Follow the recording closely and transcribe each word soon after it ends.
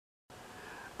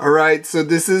Alright, so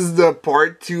this is the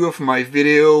part 2 of my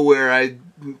video where I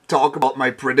talk about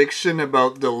my prediction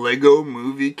about the Lego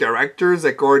movie characters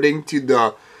according to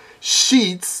the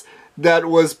sheets that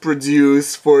was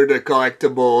produced for the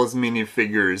collectibles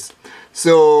minifigures.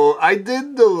 So I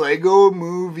did the Lego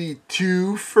movie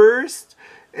 2 first,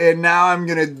 and now I'm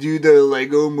gonna do the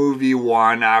Lego movie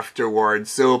 1 afterwards.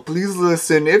 So please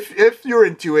listen if you're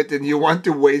into it and you want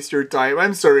to waste your time.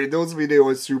 I'm sorry, those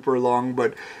videos are super long,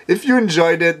 but if you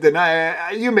enjoyed it, then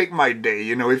you make my day.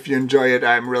 You know, if you enjoy it,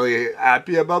 I'm really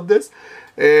happy about this.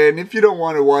 And if you don't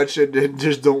want to watch it, then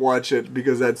just don't watch it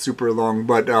because that's super long.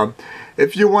 But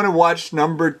if you want to watch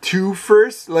number 2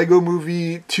 first, Lego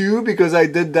movie 2, because I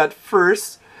did that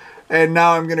first, and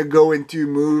now I'm gonna go into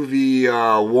movie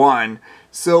 1.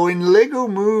 So in Lego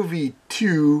Movie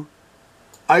 2,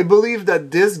 I believe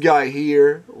that this guy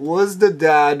here was the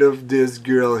dad of this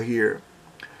girl here.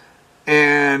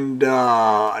 And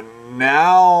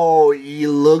now he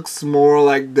looks more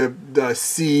like the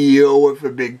CEO of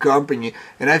a big company.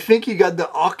 And I think he got the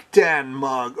Octane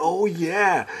mug. Oh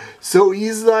yeah. So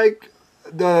he's like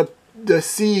the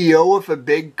CEO of a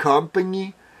big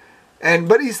company.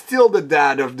 But he's still the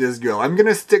dad of this girl. I'm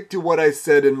gonna stick to what I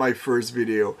said in my first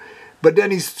video. But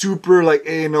then he's super like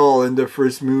anal in the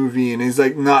first movie, and he's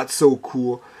like not so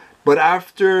cool. But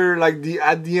after like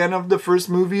at the end of the first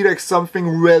movie, like something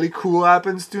really cool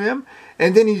happens to him,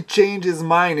 and then he changes his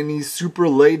mind and he's super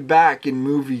laid back in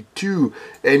movie 2,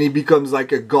 and he becomes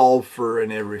like a golfer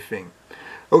and everything.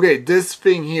 Okay, this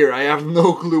thing here, I have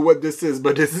no clue what this is,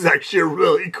 but this is actually a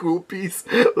really cool piece.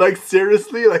 Like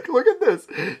seriously, like look at this.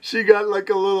 She got like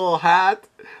a little hat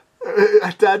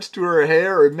attached to her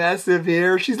hair, a massive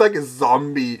hair. She's like a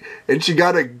zombie, and she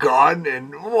got a gun,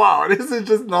 and wow, this is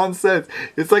just nonsense.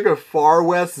 It's like a Far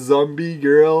West zombie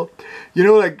girl. You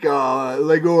know, like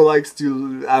Lego likes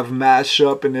to have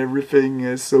mashup and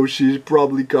everything, so she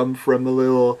probably come from a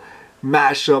little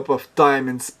mashup of time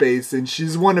and space, and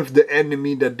she's one of the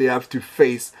enemy that they have to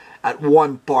face at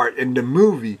one part in the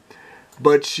movie,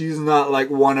 but she's not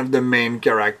like one of the main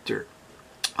character.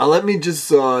 Let me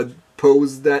just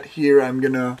pose that here. I'm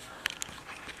gonna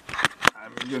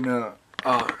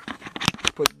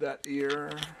put that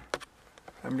here.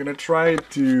 I'm gonna try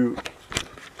to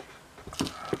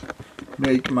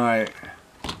make my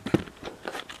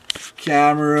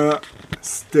camera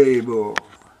stable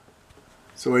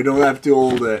so I don't have to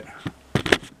hold it.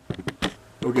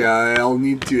 Okay, I'll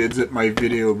need to edit my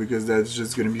video because that's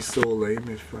just gonna be so lame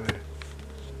if I...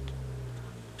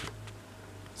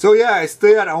 So yeah, I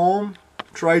stay at home.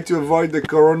 Try to avoid the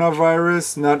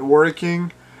coronavirus not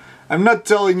working. I'm not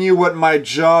telling you what my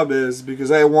job is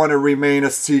because I want to remain a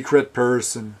secret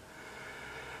person.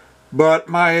 But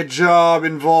my job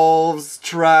involves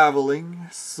traveling,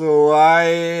 so I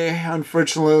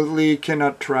unfortunately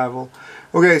cannot travel.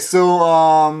 Okay, so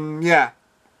yeah.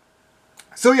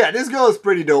 So yeah, this girl is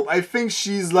pretty dope. I think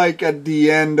she's like at the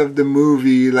end of the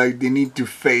movie, like they need to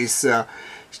face...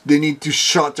 they need to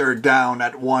shut her down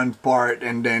at one part,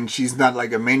 and then she's not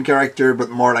like a main character but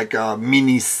more like a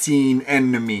mini scene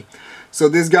enemy. So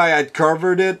this guy I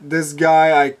covered it.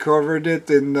 I covered it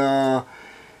in the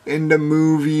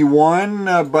movie 1,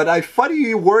 but I thought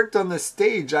he worked on the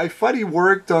stage. I thought he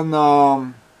worked on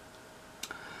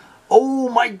oh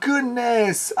my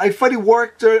goodness! I thought he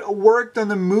worked on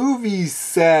the movie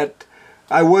set.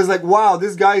 I was like, wow,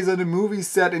 this guy is on a movie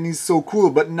set and he's so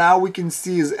cool. But now we can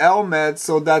see his helmet,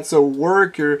 so that's a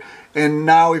worker. And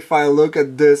now if I look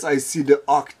at this, I see the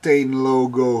Octane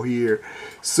logo here.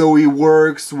 So he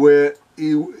works with,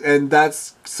 and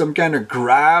that's some kind of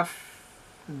graph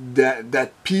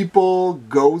that people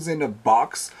goes in a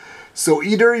box. So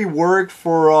either he worked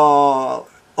for a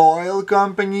oil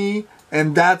company,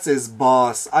 and that's his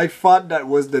boss. I thought that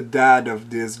was the dad of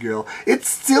this girl. It's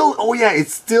still, oh yeah,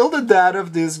 it's still the dad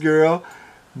of this girl,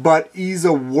 but he's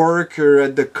a worker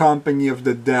at the company of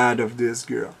the dad of this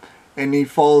girl. And he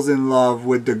falls in love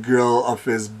with the girl of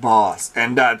his boss.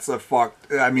 And that's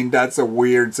that's a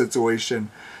weird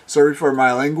situation. Sorry for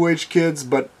my language, kids,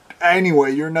 but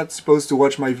anyway, you're not supposed to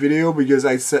watch my video because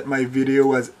I set my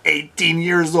video as 18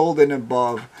 years old and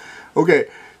above. Okay,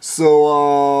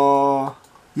 so,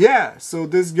 yeah, so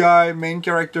this guy, main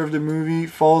character of the movie,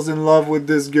 falls in love with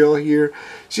this girl here.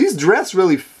 She's dressed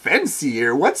really fancy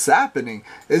here. What's happening?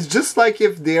 It's just like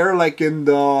if they're like in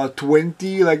the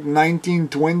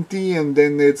 1920, and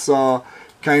then it's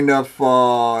kind of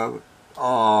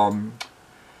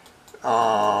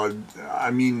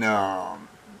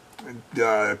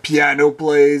the piano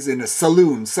plays in a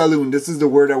saloon. This is the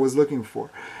word I was looking for.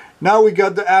 Now we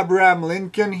got the Abraham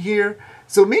Lincoln here.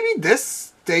 So maybe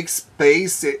this takes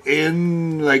place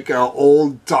in like a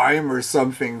old time or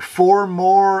something. 4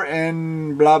 more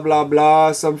and blah blah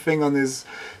blah something on his.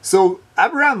 So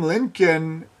Abraham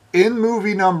Lincoln in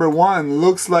movie number 1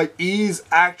 looks like he's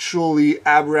actually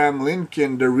Abraham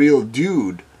Lincoln, the real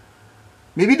dude.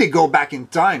 Maybe they go back in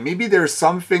time. Maybe there's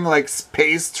something like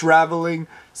space traveling,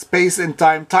 space and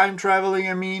time traveling,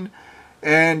 I mean.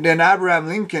 And then Abraham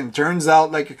Lincoln turns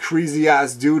out like a crazy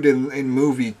ass dude in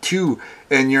movie 2.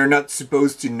 And you're not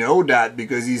supposed to know that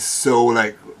because he's so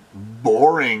like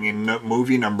boring in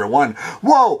movie number 1.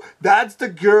 Whoa, that's the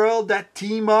girl that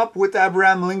team up with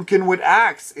Abraham Lincoln with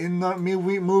Axe in the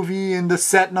movie in the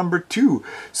set number 2.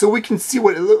 So we can see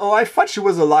what it looks. Oh, I thought she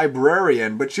was a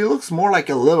librarian, but she looks more like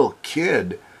a little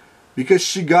kid because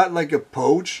she got like a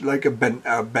pouch, like a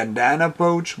bandana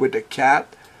pouch with a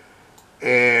cat.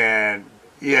 And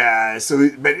yeah, so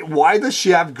but why does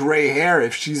she have gray hair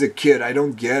if she's a kid? I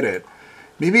don't get it.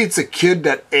 Maybe it's a kid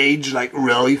that aged like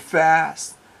really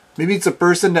fast. Maybe it's a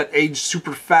person that aged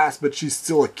super fast, but she's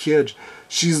still a kid.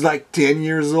 She's like 10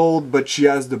 years old, but she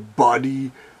has the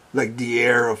body, like the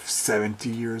air of 70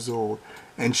 years old.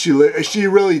 And she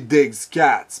really digs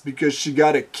cats because she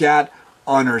got a cat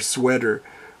on her sweater.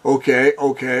 Okay.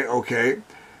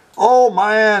 Oh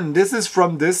man, this is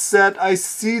from this set. I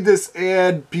see this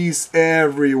ad piece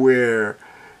everywhere.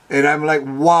 And I'm like,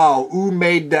 wow, who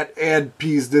made that ad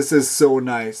piece? This is so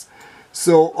nice.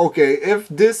 So, okay, if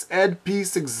this ed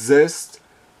piece exists,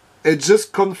 it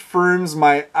just confirms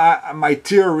my my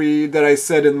theory that I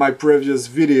said in my previous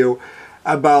video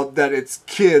about that it's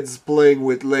kids playing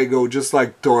with Lego just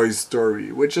like Toy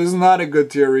Story, which is not a good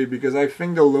theory because I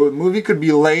think the movie could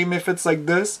be lame if it's like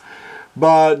this.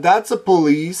 But that's a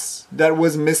police that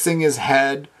was missing his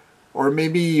head, or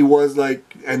maybe he was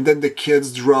like, and then the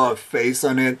kids draw a face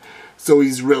on it. So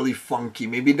he's really funky.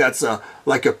 Maybe that's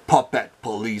like a puppet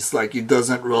police. Like he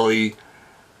doesn't really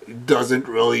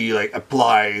like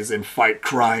applies and fight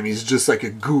crime. He's just like a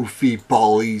goofy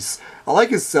police. I like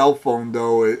his cell phone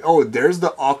though. Oh, there's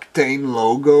the Octane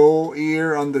logo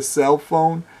here on the cell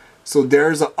phone. So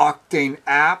there's an Octane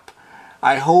app.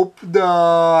 I hope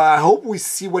we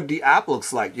see what the app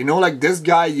looks like. You know, like this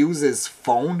guy uses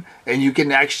phone and you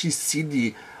can actually see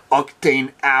the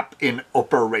Octane app in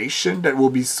operation. That will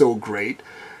be so great.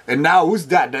 And now who's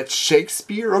that? That's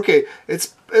Shakespeare? Okay,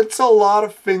 it's a lot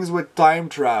of things with time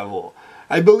travel.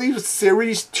 I believe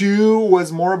series 2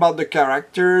 was more about the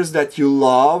characters that you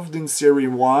loved in series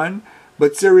 1.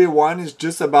 But series 1 is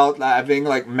just about having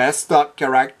like messed up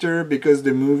character because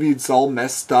the movie it's all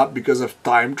messed up because of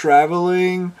time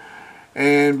traveling.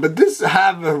 But this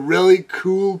have a really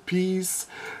cool piece.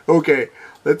 Okay,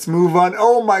 let's move on.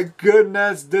 Oh my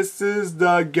goodness, this is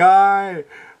the guy.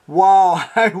 Wow,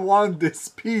 I want this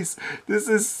piece. This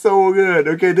is so good.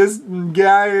 Okay, this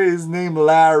guy is named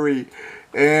Larry.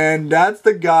 And that's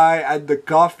the guy at the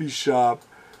coffee shop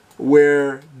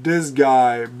where this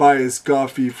guy buys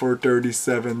coffee for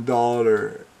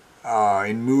 $37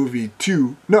 in movie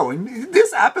 2. No,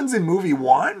 this happens in movie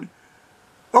 1?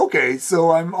 Okay,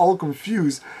 so I'm all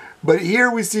confused. But here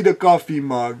we see the coffee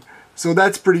mug. So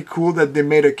that's pretty cool that they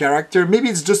made a character. Maybe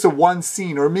it's just a one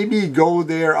scene, or maybe you go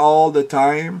there all the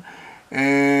time.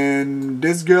 And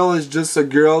this girl is just a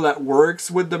girl that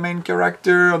works with the main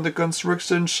character on the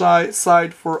construction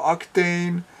site for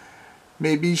Octane.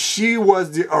 Maybe she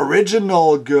was the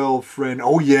original girlfriend.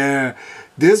 Oh yeah,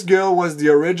 this girl was the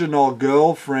original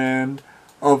girlfriend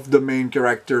of the main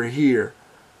character here.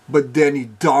 But then he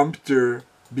dumped her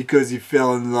because he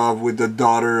fell in love with the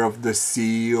daughter of the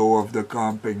CEO of the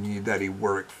company that he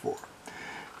worked for.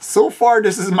 So far,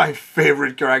 this is my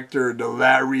favorite character, the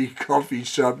Larry coffee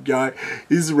shop guy.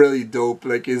 He's really dope,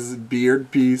 like his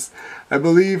beard piece. I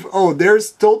believe, oh,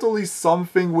 there's totally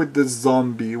something with the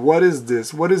zombie. What is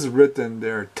this? What is written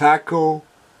there? Taco,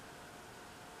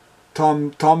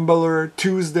 Tumbler,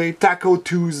 Tuesday, Taco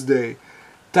Tuesday.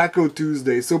 Taco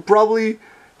Tuesday. So probably,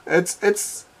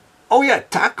 it's oh yeah,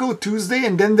 Taco Tuesday,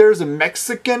 and then there's a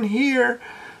Mexican here.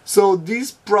 So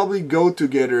these probably go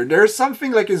together. There's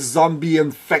something like a zombie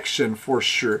infection for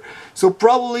sure. So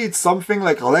probably it's something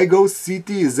like Lego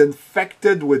City is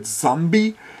infected with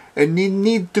zombie and you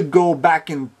need to go back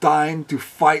in time to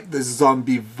fight the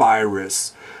zombie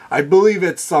virus. I believe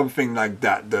it's something like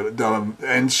that.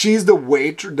 And she's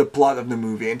the plot of the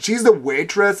movie. And she's the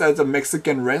waitress at a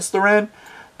Mexican restaurant.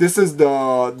 This is the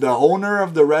owner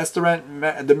of the restaurant,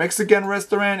 the Mexican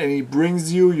restaurant, and he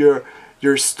brings you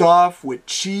your stuff with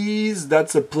cheese.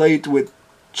 That's a plate with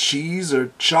cheese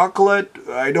or chocolate.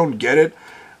 I don't get it.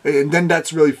 And then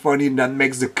that's really funny and that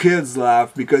makes the kids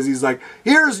laugh because he's like,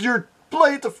 here's your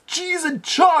plate of cheese and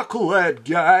chocolate,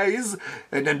 guys.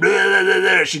 And then blah, blah, blah,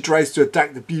 blah, she tries to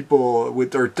attack the people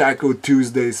with her Taco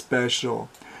Tuesday special.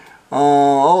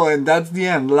 Oh, and that's the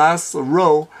end. Last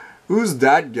row. Who's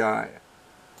that guy?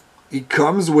 He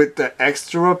comes with the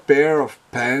extra pair of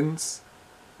pants.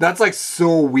 That's like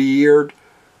so weird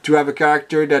to have a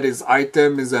character that his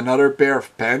item is another pair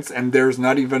of pants and there's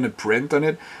not even a print on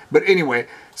it. But anyway,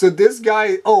 so this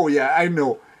guy, oh yeah, I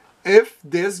know. If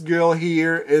this girl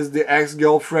here is the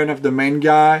ex-girlfriend of the main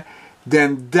guy,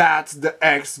 then that's the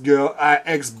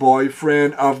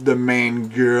ex-boyfriend of the main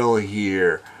girl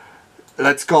here.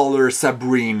 Let's call her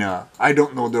Sabrina. I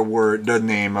don't know the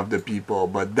name of the people,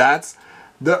 but that's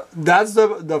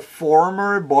the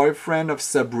former boyfriend of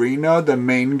Sabrina, the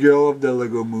main girl of the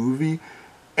Lego movie,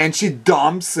 and she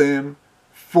dumps him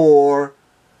for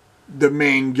the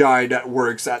main guy that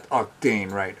works at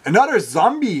Octane, right? Another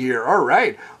zombie here, all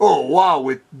right. Oh wow,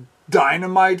 with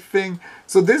dynamite thing.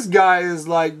 So this guy is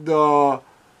like the,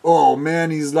 oh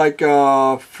man, he's like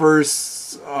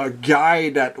first guy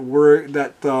that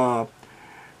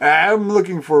I'm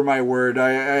looking for my word.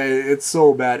 It's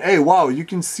so bad. Hey, wow, you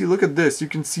can see, look at this. You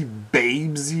can see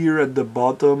babes here at the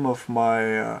bottom of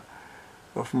my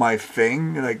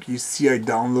thing. Like you see, I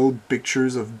download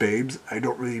pictures of babes. I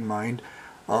don't really mind.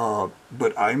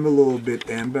 But I'm a little bit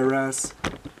embarrassed.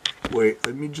 Wait,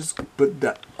 let me just put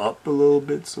that up a little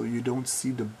bit so you don't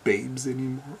see the babes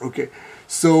anymore. Okay,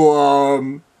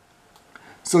 so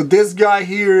this guy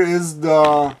here is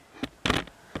the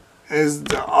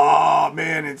oh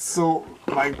man, it's so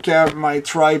my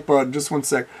tripod. Just one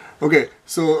sec. Okay,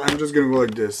 so I'm just gonna go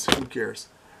like this. Who cares?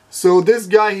 So this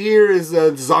guy here is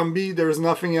a zombie. There's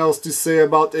nothing else to say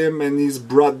about him, and he's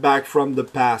brought back from the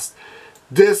past.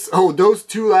 Those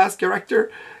two last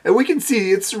character, and we can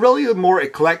see it's really more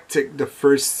eclectic, the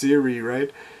first series,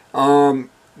 right?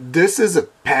 This is a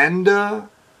panda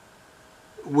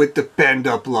with the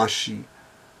panda plushie.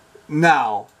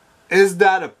 Now, is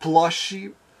that a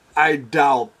plushie? I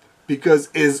doubt, because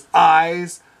his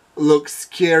eyes look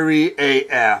scary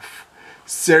AF.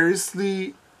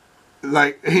 Seriously,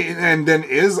 like, and then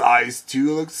his eyes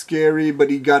too look scary, but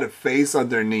he got a face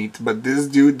underneath, but this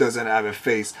dude doesn't have a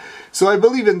face. So I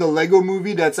believe in the Lego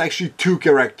movie that's actually two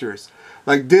characters.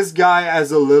 Like this guy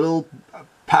has a little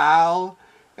pal,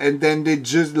 and then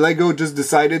Lego just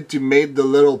decided to make the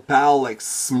little pal like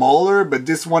smaller, but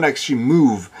this one actually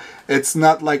move. It's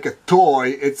not like a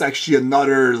toy, it's actually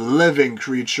another living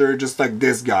creature just like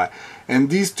this guy. And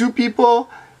these two people,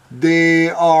 they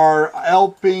are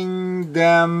helping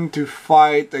them to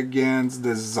fight against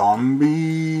the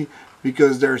zombie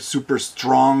because they're super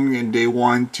strong and they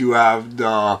want to have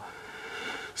the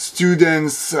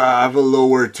students have a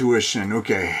lower tuition.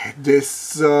 Okay,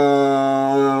 this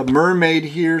mermaid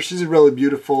here, she's really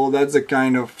beautiful. That's the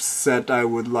kind of set I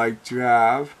would like to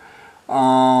have.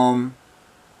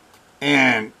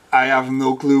 And I have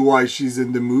no clue why she's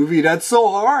in the movie. That's so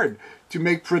hard to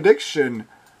make prediction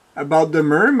about the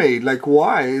mermaid. Like,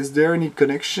 why? Is there any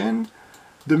connection?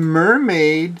 The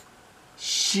mermaid,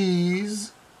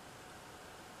 she's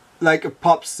like a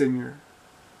pop singer.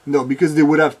 No, because they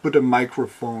would have put a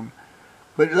microphone.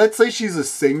 But let's say she's a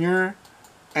singer,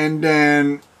 and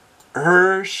then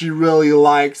she really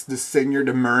likes the singer,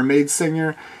 the mermaid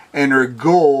singer, and her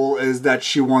goal is that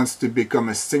she wants to become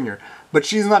a singer. But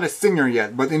she's not a singer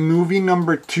yet. But in movie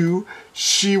number 2,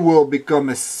 she will become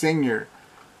a singer.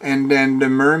 And then the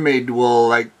mermaid will,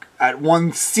 like, at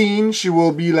one scene, she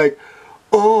will be like,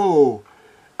 oh,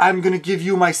 I'm gonna give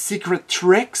you my secret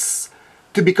tricks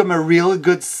to become a real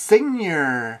good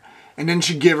singer. And then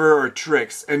she give her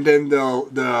tricks. And then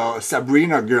the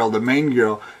Sabrina girl, the main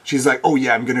girl, she's like, oh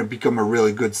yeah, I'm gonna become a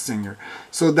really good singer.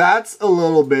 So that's a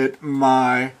little bit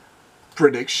my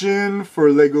prediction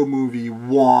for Lego Movie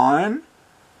 1.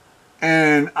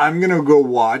 And I'm gonna go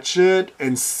watch it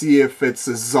and see if it's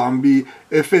a zombie.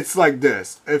 If it's like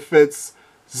this, if it's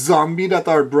zombie that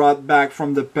are brought back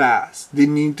from the past, they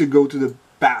need to go to the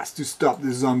past to stop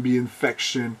the zombie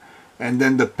infection, and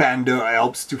then the panda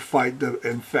helps to fight the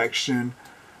infection,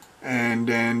 and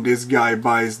then this guy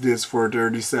buys this for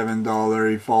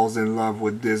 $37. He falls in love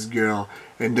with this girl,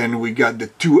 and then we got the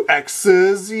two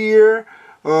exes here.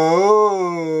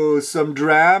 Oh, some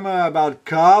drama about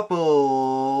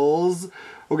couples.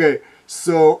 Okay,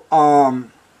 so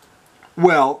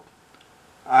well,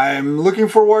 I'm looking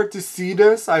forward to see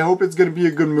this. I hope it's gonna be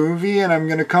a good movie, and I'm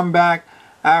gonna come back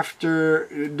after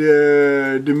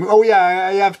the oh yeah,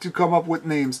 I have to come up with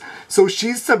names. So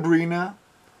she's Sabrina.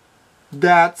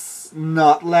 That's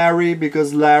not Larry,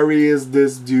 because Larry is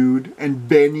this dude and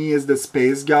Benny is the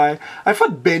space guy. I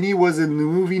thought Benny was in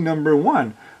movie number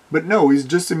 1. But no, he's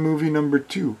just in movie number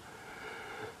 2.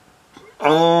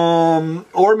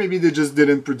 Or maybe they just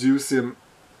didn't produce him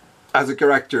as a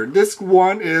character. This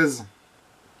one is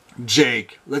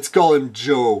Jake. Let's call him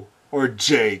Joe or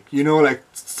Jake. You know, like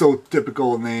so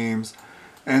typical names.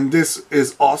 And this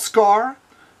is Oscar.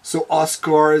 So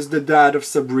Oscar is the dad of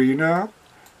Sabrina.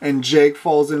 And Jake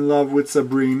falls in love with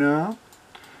Sabrina.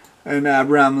 And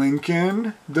Abraham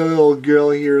Lincoln. The little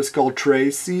girl here is called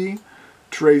Tracy.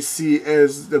 Tracy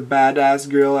is the badass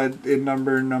girl in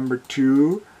number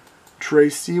 2.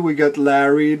 Tracy, we got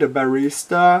Larry, the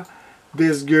barista.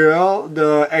 This girl,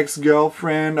 the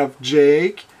ex-girlfriend of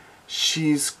Jake,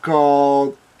 she's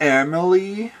called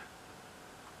Emily.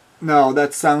 No,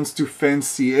 that sounds too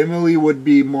fancy. Emily would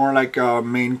be more like a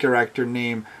main character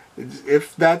name.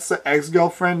 If that's an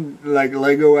ex-girlfriend, like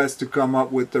Lego has to come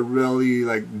up with a really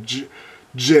like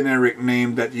generic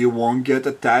name that you won't get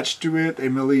attached to it.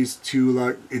 Emily is too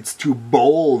like, it's too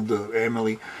bold,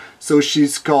 Emily. So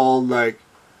she's called like,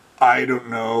 I don't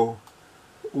know,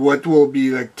 what will be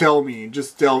like, tell me,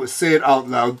 just say it out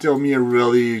loud, tell me a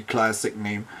really classic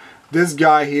name. This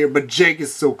guy here, but Jake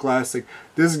is so classic.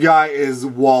 This guy is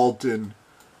Walton.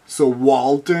 So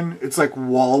Walton, it's like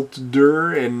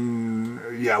Walter, and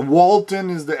yeah, Walton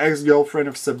is the ex-girlfriend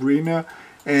of Sabrina,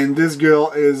 and this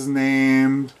girl is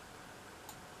named...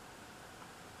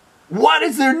 What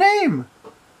is her name?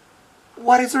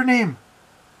 What is her name?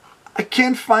 I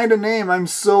can't find a name.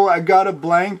 I got a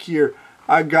blank here.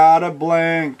 I got a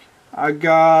blank.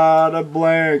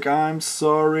 I'm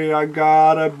sorry, I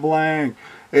got a blank.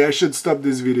 Hey, I should stop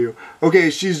this video. Okay,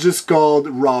 she's just called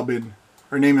Robin.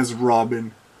 Her name is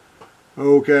Robin.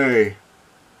 Okay.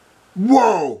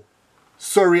 Whoa!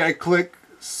 Sorry, I clicked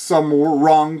some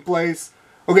wrong place.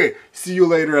 Okay, see you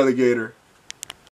later, alligator.